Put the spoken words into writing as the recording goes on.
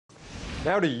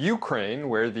Now to Ukraine,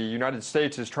 where the United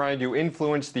States is trying to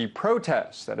influence the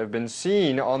protests that have been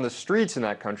seen on the streets in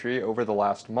that country over the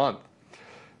last month.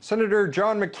 Senator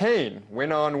John McCain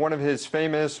went on one of his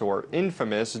famous or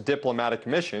infamous diplomatic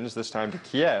missions, this time to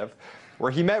Kiev,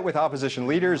 where he met with opposition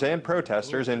leaders and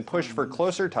protesters and pushed for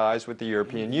closer ties with the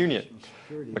European Union.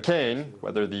 McCain,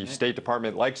 whether the State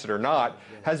Department likes it or not,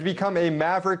 has become a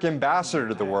maverick ambassador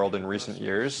to the world in recent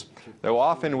years, though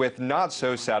often with not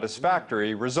so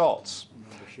satisfactory results.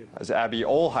 As Abby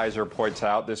Olheiser points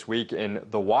out this week in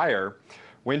The Wire,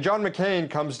 when John McCain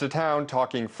comes to town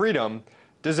talking freedom,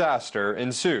 disaster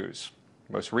ensues.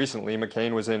 Most recently,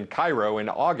 McCain was in Cairo in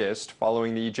August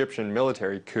following the Egyptian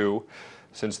military coup.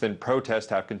 Since then, protests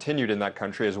have continued in that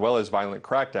country as well as violent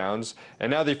crackdowns. And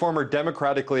now the former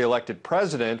democratically elected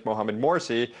president, Mohamed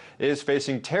Morsi, is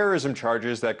facing terrorism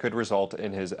charges that could result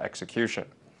in his execution.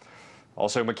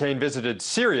 Also, McCain visited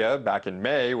Syria back in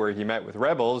May, where he met with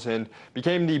rebels and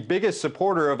became the biggest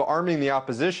supporter of arming the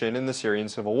opposition in the Syrian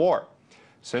civil war.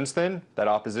 Since then, that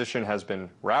opposition has been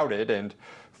routed, and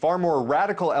far more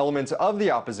radical elements of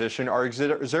the opposition are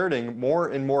exerting more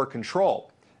and more control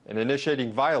and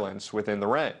initiating violence within the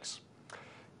ranks.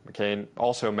 McCain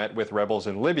also met with rebels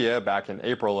in Libya back in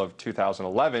April of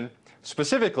 2011.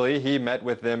 Specifically, he met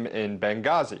with them in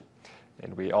Benghazi,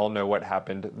 and we all know what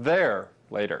happened there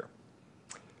later.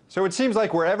 So it seems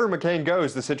like wherever McCain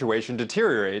goes, the situation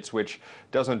deteriorates, which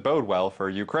doesn't bode well for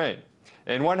Ukraine.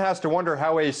 And one has to wonder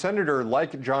how a senator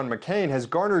like John McCain has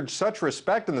garnered such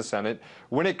respect in the Senate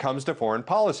when it comes to foreign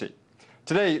policy.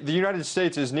 Today, the United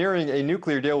States is nearing a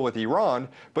nuclear deal with Iran,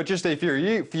 but just a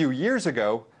few years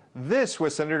ago, this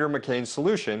was Senator McCain's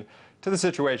solution to the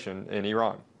situation in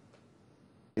Iran.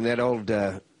 In that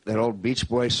old Beach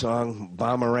Boys song,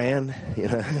 Bomb Iran, you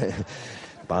know,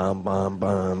 bomb, bomb,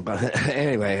 bomb, bomb.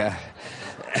 Anyway,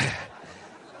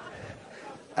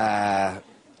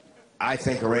 I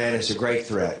think Iran is a great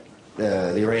threat.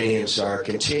 The Iranians are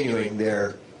continuing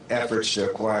their efforts to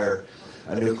acquire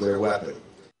a nuclear weapon.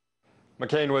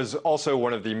 McCain was also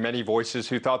one of the many voices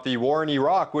who thought the war in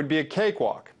Iraq would be a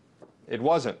cakewalk. It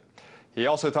wasn't. He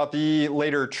also thought the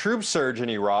later troop surge in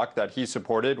Iraq that he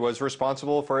supported was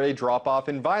responsible for a drop-off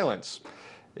in violence.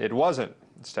 It wasn't.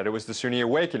 Instead, it was the Sunni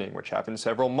awakening, which happened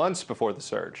several months before the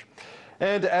surge.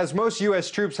 And as most U.S.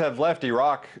 troops have left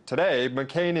Iraq today,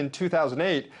 McCain in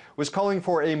 2008 was calling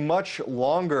for a much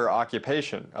longer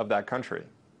occupation of that country.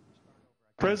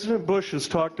 President Bush has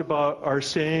talked about our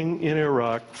staying in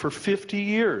Iraq for 50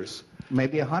 years.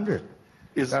 Maybe 100.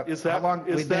 Is that how long?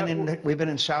 We've been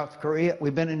in South Korea.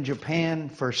 We've been in Japan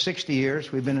for 60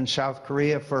 years. We've been in South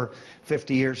Korea for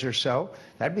 50 years or so.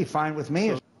 That'd be fine with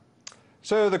me.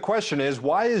 So the question is,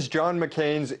 why is John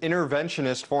McCain's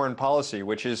interventionist foreign policy,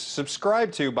 which is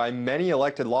subscribed to by many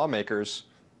elected lawmakers,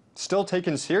 still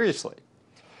taken seriously?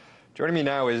 Joining me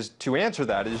now to answer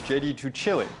that is J.D.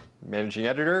 Tuccilli, managing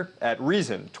editor at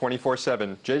Reason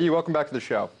 24/7. J.D., welcome back to the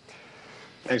show.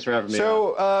 Thanks for having me.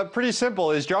 So, pretty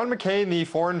simple. Is John McCain the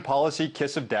foreign policy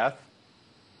kiss of death?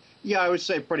 Yeah, I would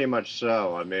say pretty much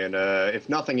so. I mean, if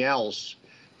nothing else,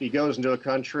 he goes into a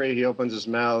country, he opens his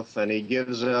mouth, and he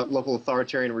gives local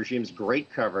authoritarian regimes great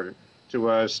cover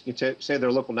to say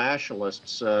they're local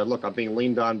nationalists. Look, I'm being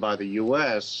leaned on by the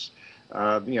U.S.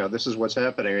 You know, this is what's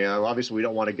happening. Obviously, we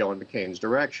don't want to go in McCain's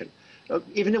direction.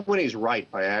 Even when he's right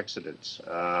by accident,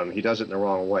 he does it in the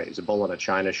wrong way. He's a bull in a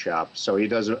china shop. So he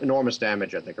does enormous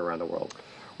damage, I think, around the world.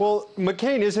 Well,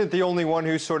 McCain isn't the only one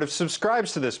who sort of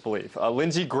subscribes to this belief.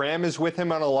 Lindsey Graham is with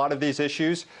him on a lot of these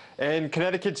issues, and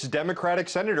Connecticut's Democratic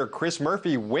Senator Chris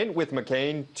Murphy went with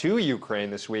McCain to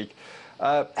Ukraine this week.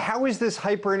 How is this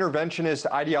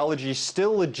hyper-interventionist ideology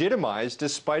still legitimized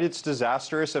despite its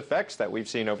disastrous effects that we've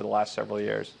seen over the last several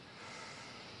years?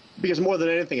 Because more than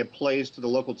anything, it plays to the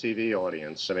local TV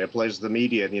audience. I mean, it plays to the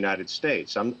media in the United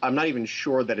States. I'm not even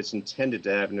sure that it's intended to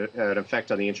have an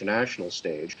effect on the international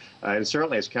stage, and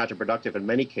certainly it's counterproductive in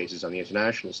many cases on the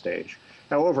international stage.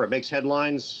 However, it makes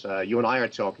headlines. You and I are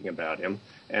talking about him,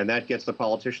 and that gets the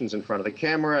politicians in front of the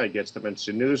camera, it gets them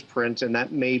into newsprint, and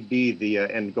that may be the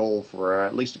end goal for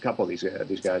at least a couple of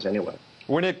these guys anyway.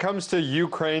 When it comes to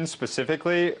Ukraine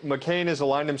specifically, McCain has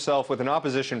aligned himself with an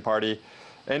opposition party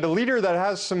and a leader that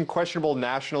has some questionable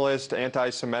nationalist,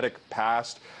 anti-Semitic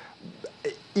past.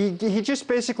 He just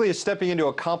basically is stepping into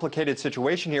a complicated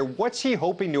situation here. What's he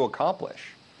hoping to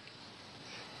accomplish?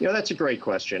 You know, that's a great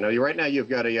question. Right now you've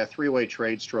got a three-way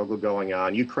trade struggle going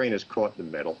on. Ukraine is caught in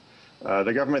the middle.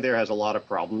 The government there has a lot of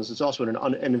problems. It's also in an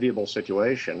unenviable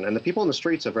situation, and the people in the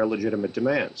streets have very legitimate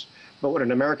demands. But when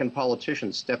an American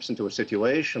politician steps into a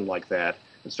situation like that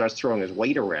and starts throwing his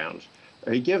weight around,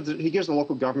 He gives the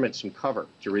local government some cover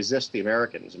to resist the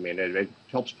Americans. I mean, it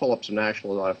helps pull up some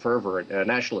national fervor,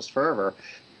 nationalist fervor,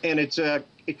 and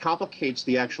it complicates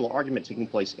the actual argument taking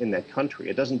place in that country.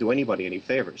 It doesn't do anybody any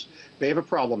favors. They have a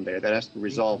problem there that has to be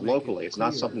resolved locally. It's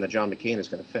not something that John McCain is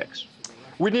going to fix.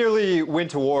 We nearly went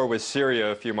to war with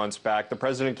Syria a few months back. The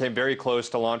president came very close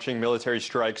to launching military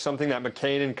strikes, something that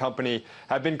McCain and company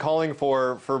have been calling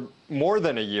for more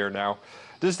than a year now.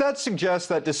 Does that suggest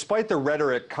that despite the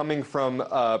rhetoric coming from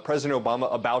President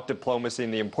Obama about diplomacy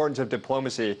and the importance of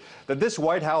diplomacy, that this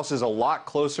White House is a lot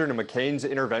closer to McCain's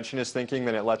interventionist thinking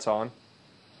than it lets on?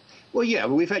 Well, yeah,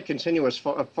 we've had continuous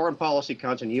foreign policy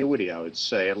continuity, I would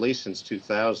say, at least since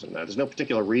 2000. There's no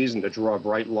particular reason to draw a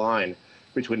bright line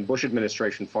between Bush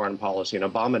administration foreign policy and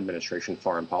Obama administration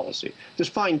foreign policy. There's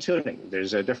fine-tuning.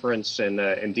 There's a difference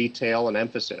in detail and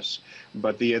emphasis,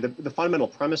 but the fundamental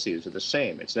premises are the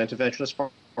same. It's an interventionist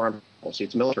foreign policy.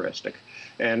 It's militaristic,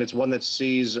 and it's one that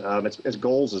sees its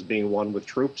goals as being won with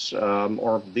troops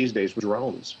or these days with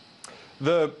drones.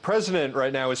 The president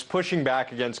right now is pushing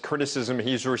back against criticism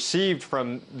he's received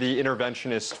from the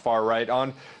interventionist far right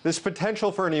on this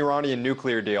potential for an Iranian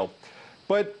nuclear deal.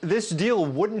 But this deal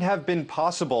wouldn't have been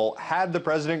possible had the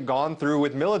president gone through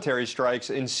with military strikes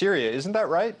in Syria. Isn't that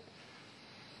right?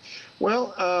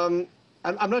 Well,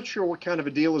 I'm not sure what kind of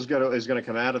a deal is going to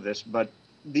come out of this, but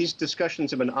these discussions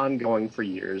have been ongoing for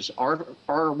years. Are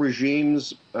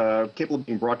regimes capable of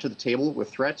being brought to the table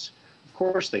with threats? Of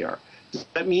course they are. Does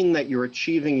that mean that you're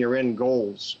achieving your end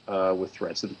goals with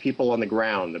threats, that the people on the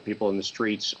ground, the people in the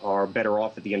streets are better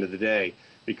off at the end of the day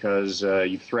because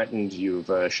you've threatened,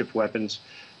 you've shipped weapons?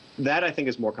 That, I think,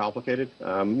 is more complicated.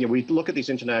 We look at these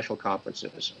international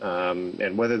conferences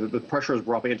and whether the pressure is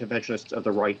brought by interventionists of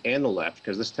the right and the left,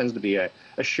 because this tends to be a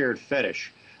shared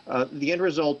fetish. The end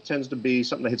result tends to be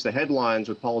something that hits the headlines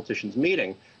with politicians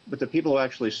meeting, but the people who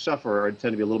actually suffer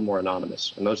tend to be a little more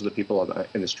anonymous, and those are the people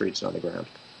in the streets and on the ground.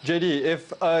 JD,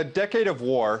 if a decade of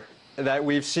war that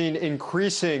we've seen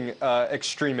increasing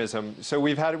extremism, so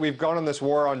we've gone on this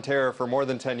war on terror for more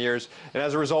than 10 years, and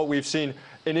as a result we've seen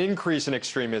an increase in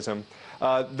extremism,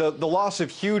 the loss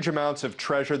of huge amounts of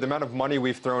treasure, the amount of money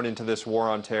we've thrown into this war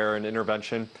on terror and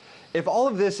intervention. If all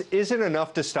of this isn't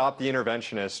enough to stop the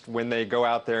interventionists when they go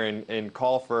out there and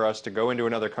call for us to go into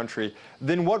another country,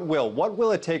 then what will? What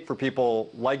will it take for people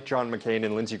like John McCain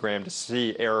and Lindsey Graham to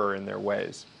see error in their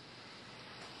ways?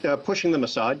 Pushing them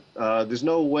aside. There's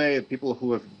no way people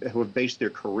who have based their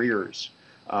careers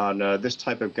on this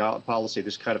type of policy,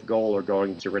 this kind of goal, are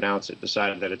going to renounce it,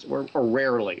 decide that it's, or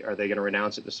rarely are they going to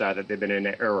renounce it, decide that they've been in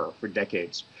error for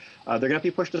decades. They're going to be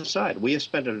pushed aside. We have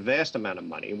spent a vast amount of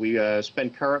money. We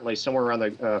spend currently somewhere around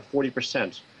the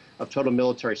 40% of total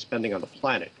military spending on the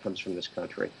planet comes from this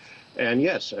country. And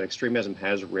yes, extremism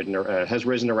has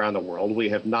risen around the world. We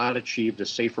have not achieved a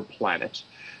safer planet.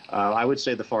 I would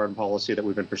say the foreign policy that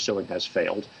we've been pursuing has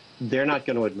failed. They're not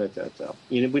going to admit that, though.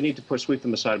 We need to sweep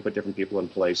them aside and put different people in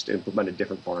place to implement a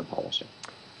different foreign policy.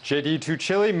 JD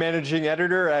Tuccilli, managing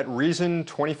editor at Reason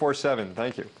 24/7.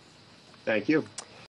 Thank you. Thank you.